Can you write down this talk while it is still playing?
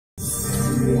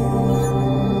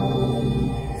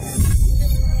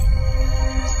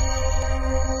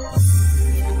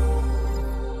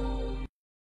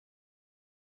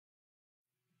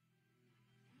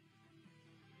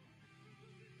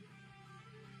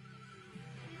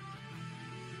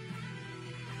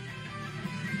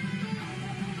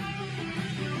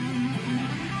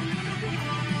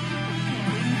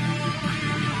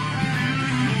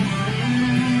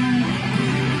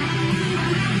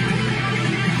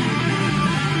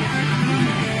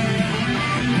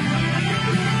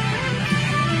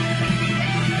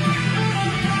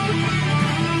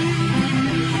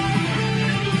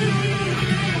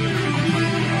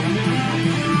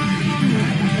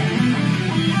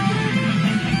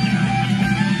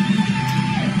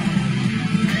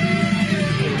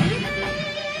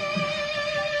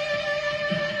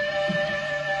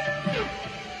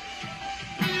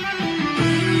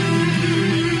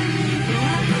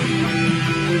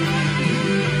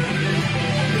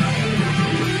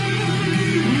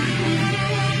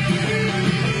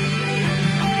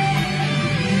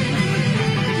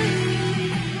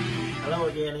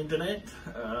Internet,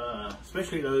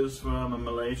 especially those from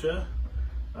Malaysia,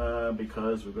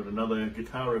 because we've got another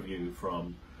guitar review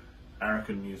from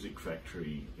Aiersi Music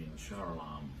Factory in Shah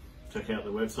Alam. Check out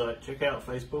the website, check out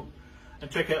Facebook, and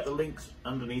check out the links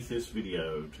underneath this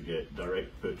video to get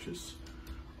direct purchase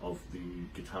of the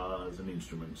guitars and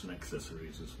instruments and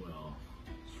accessories as well,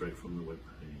 straight from the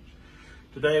webpage.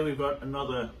 Today we've got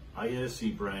another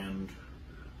Aiersi brand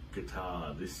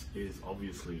guitar. This is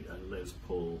obviously a Les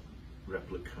Paul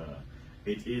replica.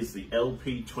 It is the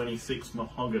LP26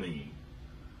 Mahogany.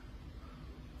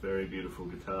 Very beautiful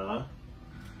guitar,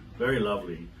 very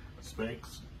lovely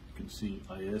specs. You can see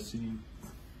Aiersi.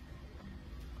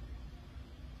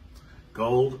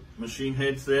 Gold machine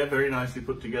heads there, very nicely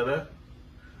put together.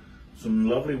 Some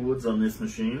lovely woods on this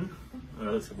machine.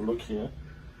 Let's have a look here.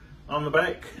 On the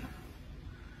back,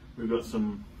 we've got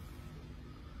some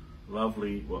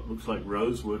lovely, what looks like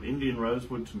rosewood, Indian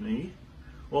rosewood to me,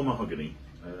 or mahogany.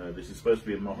 This is supposed to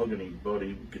be a mahogany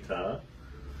body guitar.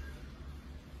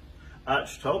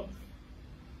 Arch top,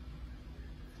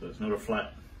 so it's not a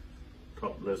flat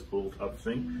top Les Paul type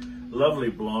thing. Lovely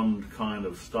blonde kind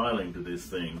of styling to this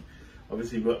thing.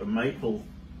 Obviously you've got a maple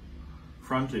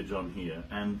frontage on here,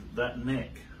 and that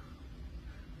neck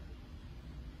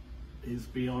is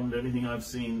beyond anything I've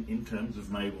seen in terms of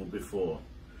maple before.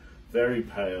 Very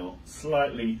pale,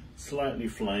 slightly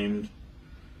flamed.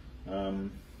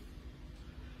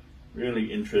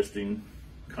 Really interesting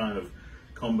kind of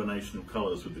combination of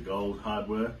colours with the gold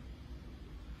hardware.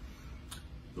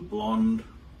 The blonde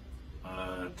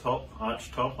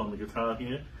arch top on the guitar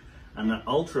here, and that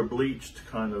ultra bleached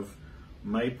kind of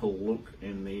maple look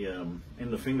in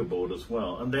the fingerboard as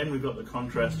well. And then we've got the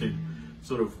contrasted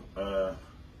sort of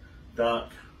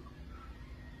dark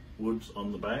woods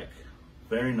on the back.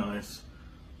 Very nice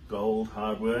gold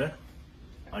hardware,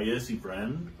 Aiersi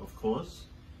brand, of course.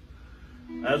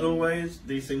 As always,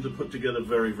 these things are put together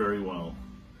very, very well.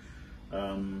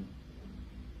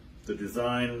 The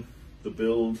design, the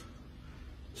build,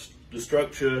 the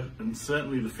structure, and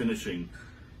certainly the finishing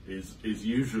is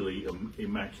usually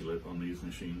immaculate on these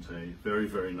machines. Very,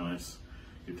 very nice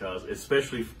guitars,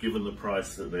 especially given the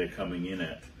price that they're coming in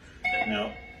at.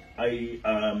 Now,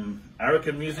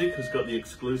 Aiersi Music has got the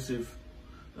exclusive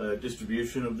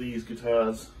distribution of these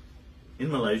guitars in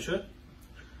Malaysia.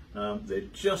 They're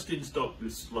just in stock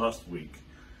this last week,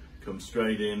 come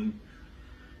straight in,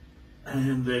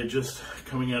 and they're just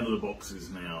coming out of the boxes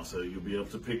now, so you'll be able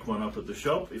to pick one up at the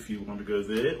shop if you want to go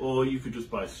there, or you could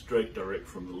just buy straight direct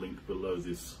from the link below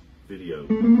this video.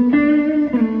 I'm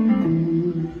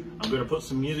going to put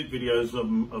some music videos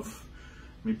of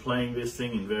me playing this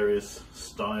thing in various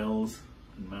styles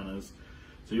and manners,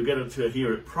 so you'll get to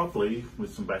hear it properly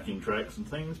with some backing tracks and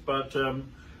things, but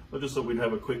I just thought we'd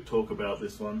have a quick talk about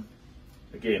this one.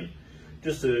 Again,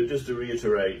 just to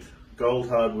reiterate, gold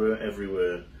hardware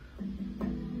everywhere,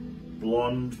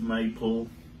 blonde maple,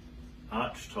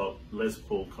 arch top, Les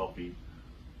Paul copy,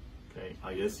 okay,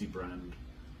 Aiersi brand.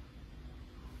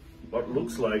 What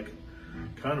looks like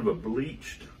kind of a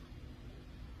bleached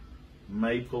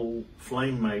maple,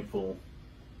 flame maple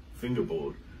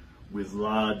fingerboard with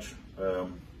large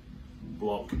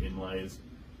block inlays.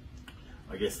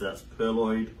 I guess that's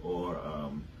perloid, or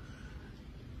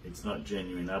it's not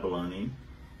genuine abalone,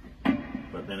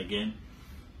 but then again,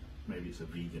 maybe it's a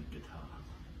vegan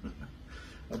guitar.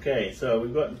 Okay, so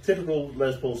we've got the typical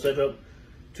Les Paul setup,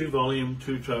 2 volume,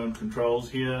 2 tone controls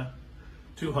here,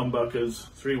 2 humbuckers,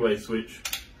 3-way switch,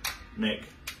 neck,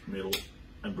 middle,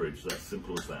 and bridge. That's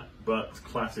simple as that. But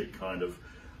classic kind of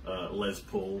Les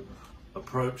Paul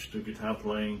approach to guitar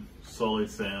playing, solid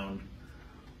sound,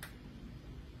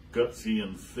 gutsy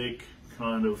and thick,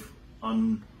 kind of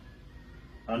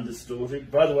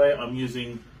undistorted. By the way, I'm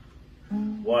using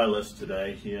wireless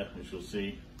today here, as you'll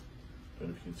see. Don't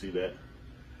know if you can see that.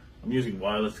 I'm using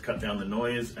wireless to cut down the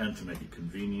noise and to make it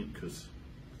convenient because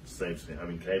it saves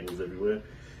having cables everywhere.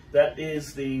 That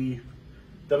is the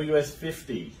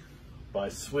WS50 by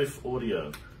Swift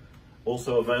Audio.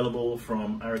 Also available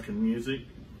from Aiersi Music.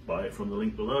 Buy it from the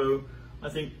link below. I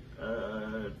think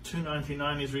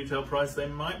 $2.99 is retail price. They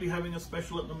might be having a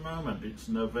special at the moment. It's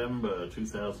November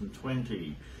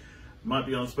 2020. Might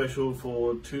be on special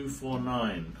for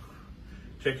 $249.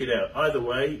 Check it out. Either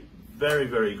way, very,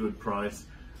 very good price.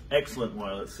 Excellent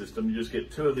wireless system. You just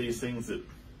get two of these things that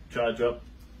charge up.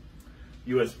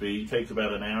 USB takes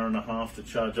about an hour and a half to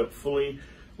charge up fully.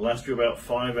 Lasts you about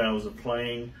 5 hours of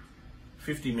playing.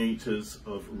 50 meters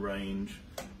of range.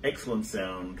 Excellent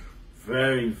sound.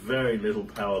 Very, very little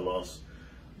power loss.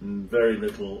 And very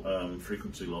little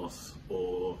frequency loss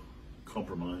or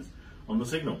compromise on the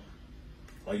signal.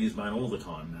 I use mine all the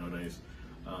time nowadays.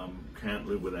 Can't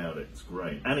live without it. It's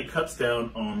great. And it cuts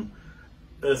down on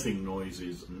earthing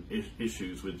noises and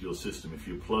issues with your system. If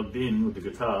you're plugged in with the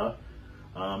guitar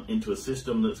into a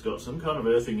system that's got some kind of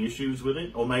earthing issues with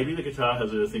it, or maybe the guitar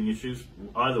has earthing issues,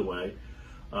 either way,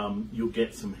 you'll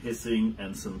get some hissing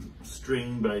and some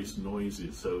string-based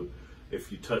noises. So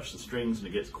if you touch the strings and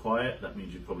it gets quiet, that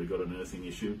means you've probably got an earthing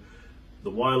issue.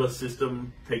 The wireless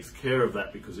system takes care of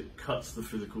that because it cuts the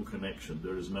physical connection.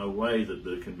 There is no way that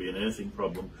there can be an earthing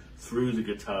problem through the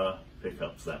guitar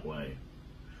pickups that way,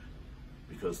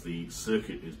 because the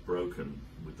circuit is broken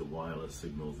with the wireless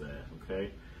signal there,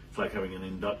 okay? It's like having an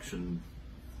induction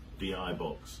DI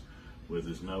box where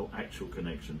there's no actual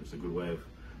connection. It's a good way of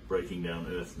breaking down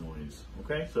earth noise,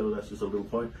 okay? So that's just a little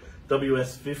point.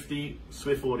 WS50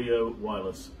 Swift Audio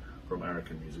wireless from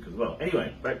Aiersi Music as well.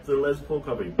 Anyway, back to the Les Paul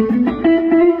copy.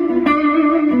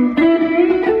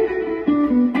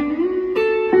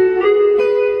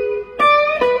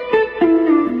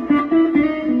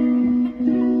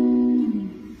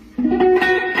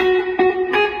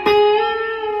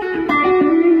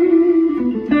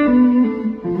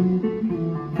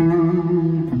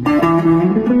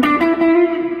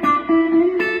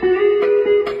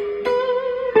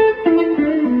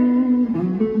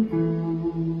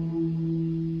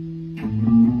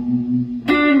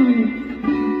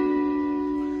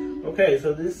 Okay,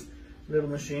 so this little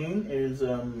machine is,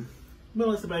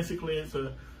 well,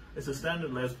 it's a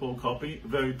standard Les Paul copy, a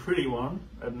very pretty one,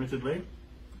 admittedly.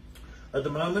 At the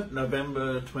moment,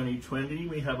 November 2020,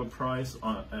 we have a price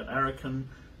at Aiersi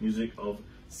Music of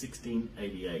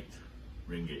 1688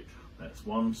 ringgit. That's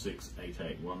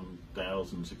 1688,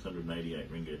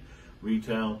 1,688 ringgit.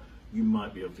 Retail, you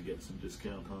might be able to get some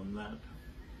discount on that.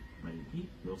 Maybe,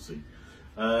 we'll see.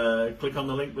 Click on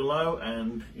the link below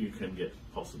and you can get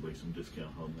possibly some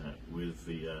discount on that with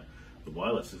the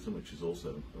wireless system, which is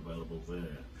also available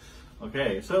there.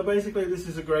 Okay, so basically this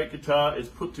is a great guitar. It's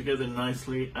put together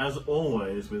nicely, as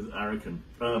always with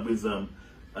Aiersi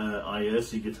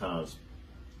guitars.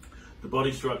 The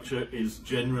body structure is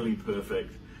generally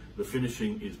perfect. The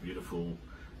finishing is beautiful,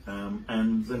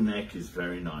 and the neck is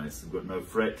very nice. We've got no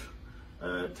fret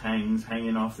tangs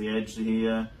hanging off the edge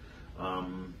here.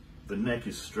 The neck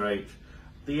is straight.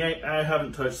 I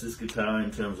haven't touched this guitar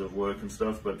in terms of work and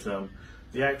stuff, but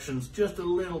the action's just a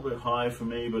little bit high for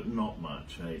me, but not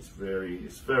much. It's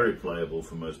very playable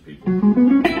for most people.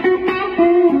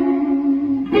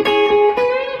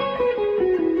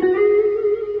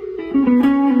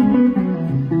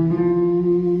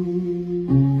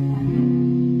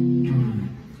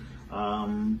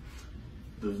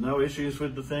 There's no issues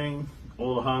with the thing.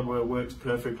 All the hardware works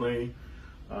perfectly.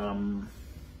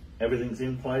 Everything's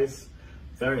in place.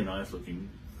 Very nice looking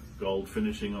gold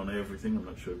finishing on everything. I'm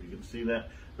not sure if you can see that.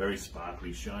 Very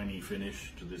sparkly, shiny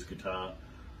finish to this guitar.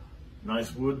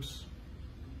 Nice woods.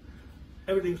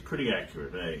 Everything's pretty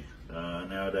accurate, eh?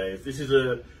 Nowadays. This is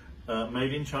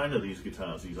made in China, these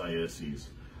guitars, these Aiersis.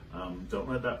 Don't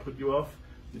let that put you off.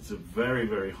 It's a very,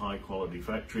 very high quality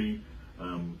factory,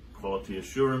 quality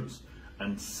assurance,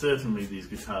 and certainly these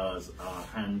guitars are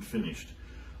hand finished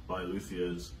by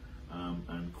luthiers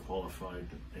and qualified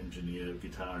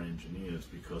guitar engineers,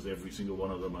 because every single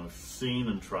one of them I've seen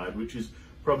and tried, which is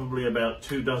probably about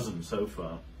 24 so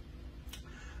far,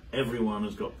 everyone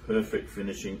has got perfect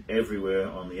finishing everywhere,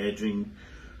 on the edging,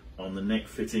 on the neck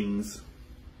fittings,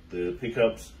 the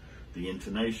pickups, the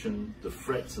intonation, the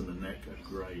frets and the neck are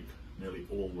great, nearly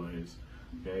always.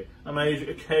 Okay,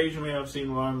 occasionally I've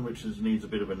seen one which needs a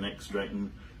bit of a neck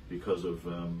straighten because of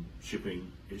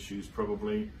shipping issues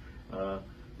probably.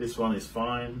 This one is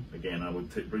fine. Again, I would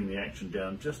bring the action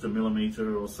down just a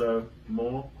millimeter or so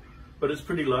more, but it's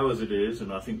pretty low as it is,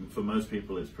 and I think for most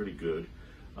people it's pretty good.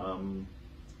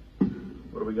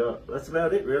 What do we got? That's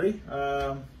about it, really.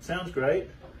 Sounds great.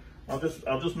 I'll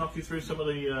just knock you through some of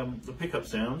the pickup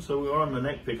sounds. So we're on the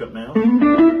neck pickup now.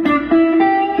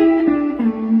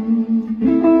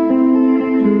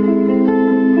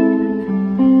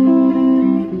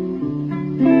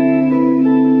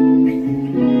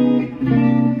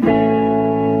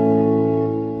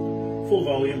 Full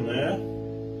volume there.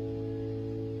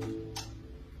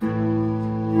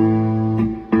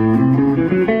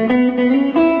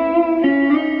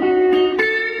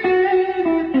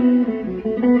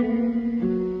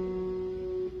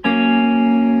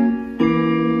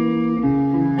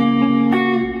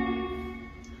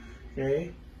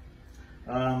 Okay.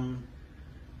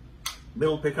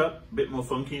 Middle pickup, a bit more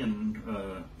funky and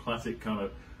classic kind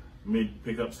of mid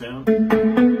pickup sound.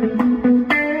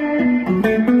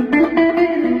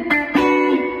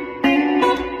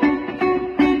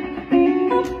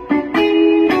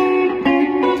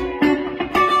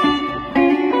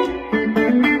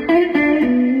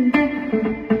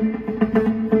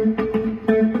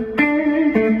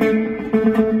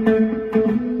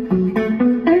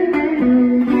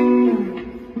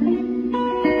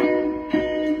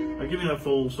 A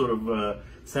full sort of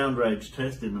sound range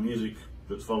test in the music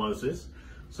that follows this,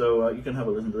 so you can have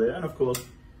a listen to that. And of course,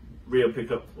 rear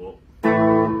pickup or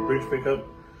bridge pickup,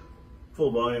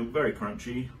 full volume, very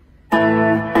crunchy.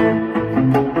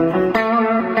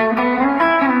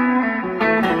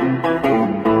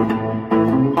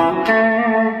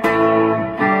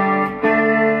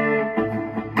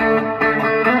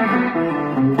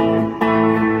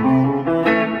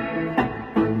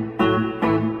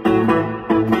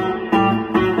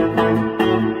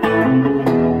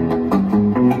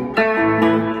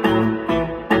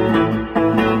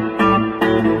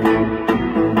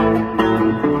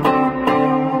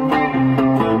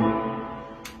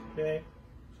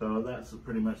 So that's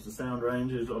pretty much the sound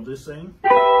ranges of this thing.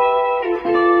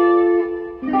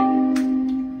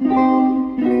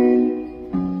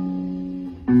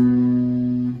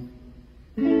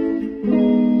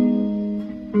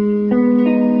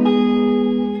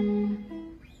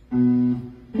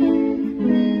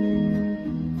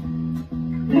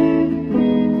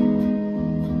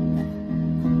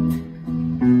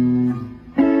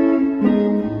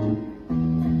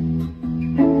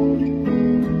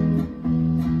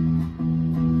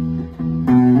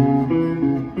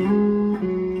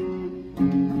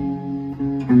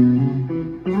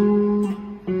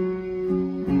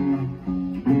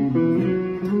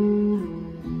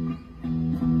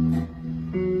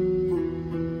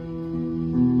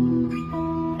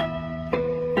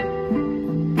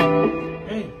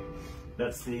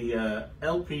 That's the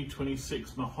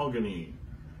LP26 Mahogany,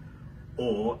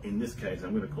 or in this case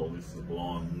I'm going to call this the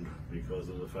Blonde because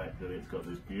of the fact that it's got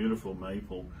this beautiful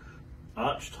maple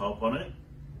arch top on it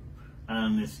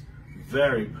and this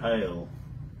very pale,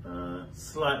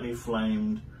 slightly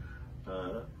flamed,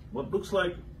 what looks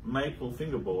like maple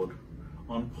fingerboard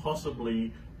on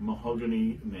possibly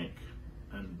mahogany neck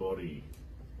and body.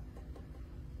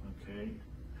 Okay.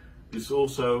 This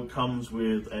also comes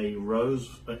with a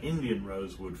Indian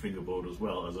rosewood fingerboard as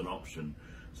well as an option.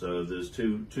 So there's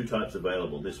two types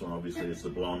available. This one obviously is the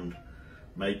blonde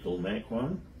maple neck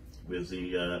one with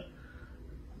the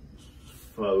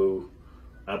faux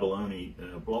abalone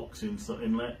blocks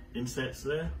inlet insets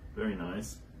there. Very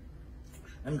nice.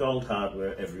 And gold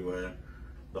hardware everywhere.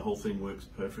 The whole thing works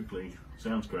perfectly.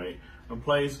 Sounds great. And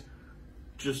plays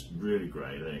just really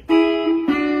great, eh?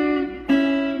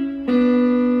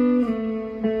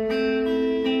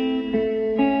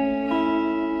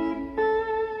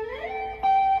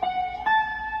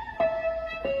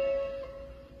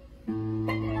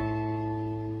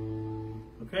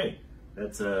 Okay,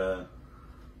 that's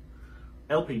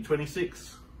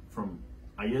LP26 from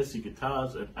Aiersi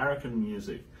Guitars at Aiersi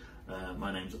Music.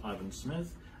 My name's Ivan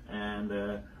Smith, and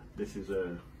this is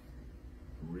a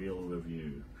real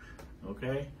review.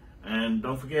 Okay, and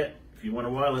don't forget, if you want a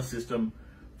wireless system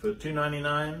for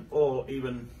 $299 or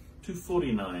even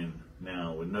 $249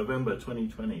 now in November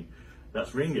 2020,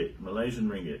 that's ringgit, Malaysian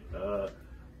ringgit.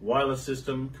 Wireless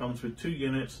system comes with 2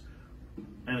 units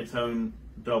and its own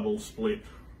double split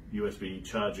USB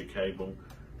charger cable.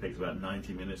 Takes about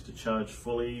 90 minutes to charge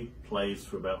fully, plays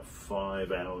for about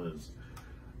 5 hours.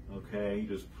 Okay, you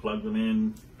just plug them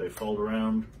in, they fold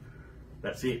around,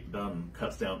 that's it, done.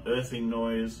 Cuts down earthing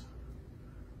noise,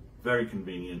 very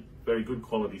convenient, very good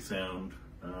quality sound,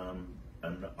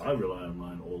 and I rely on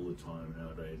mine all the time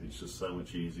nowadays. It's just so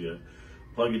much easier.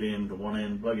 plug it in to one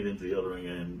end, plug it into the other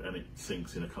end, and it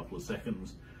syncs in a couple of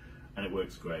seconds, and it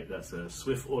works great. That's a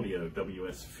Swift Audio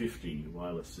WS50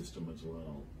 wireless system as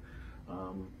well.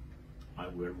 I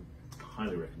would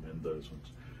highly recommend those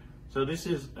ones. So this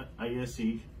is an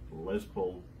Aiersi Les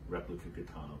Paul replica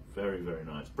guitar. Very, very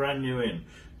nice. Brand new in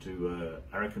to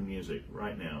Aiersi Music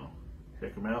right now.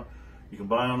 Check them out. You can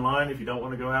buy online if you don't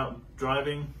want to go out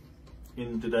driving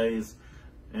in today's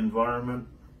environment.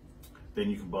 Then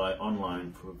you can buy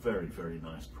online for a very, very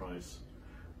nice price.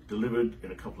 Delivered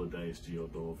in a couple of days to your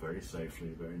door very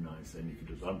safely, very nice. And you can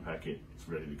just unpack it, it's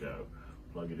ready to go.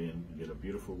 Plug it in and get a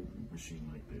beautiful machine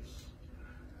like this.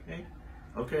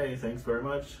 Okay, thanks very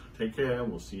much. Take care, and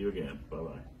we'll see you again.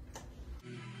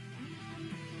 Bye-bye.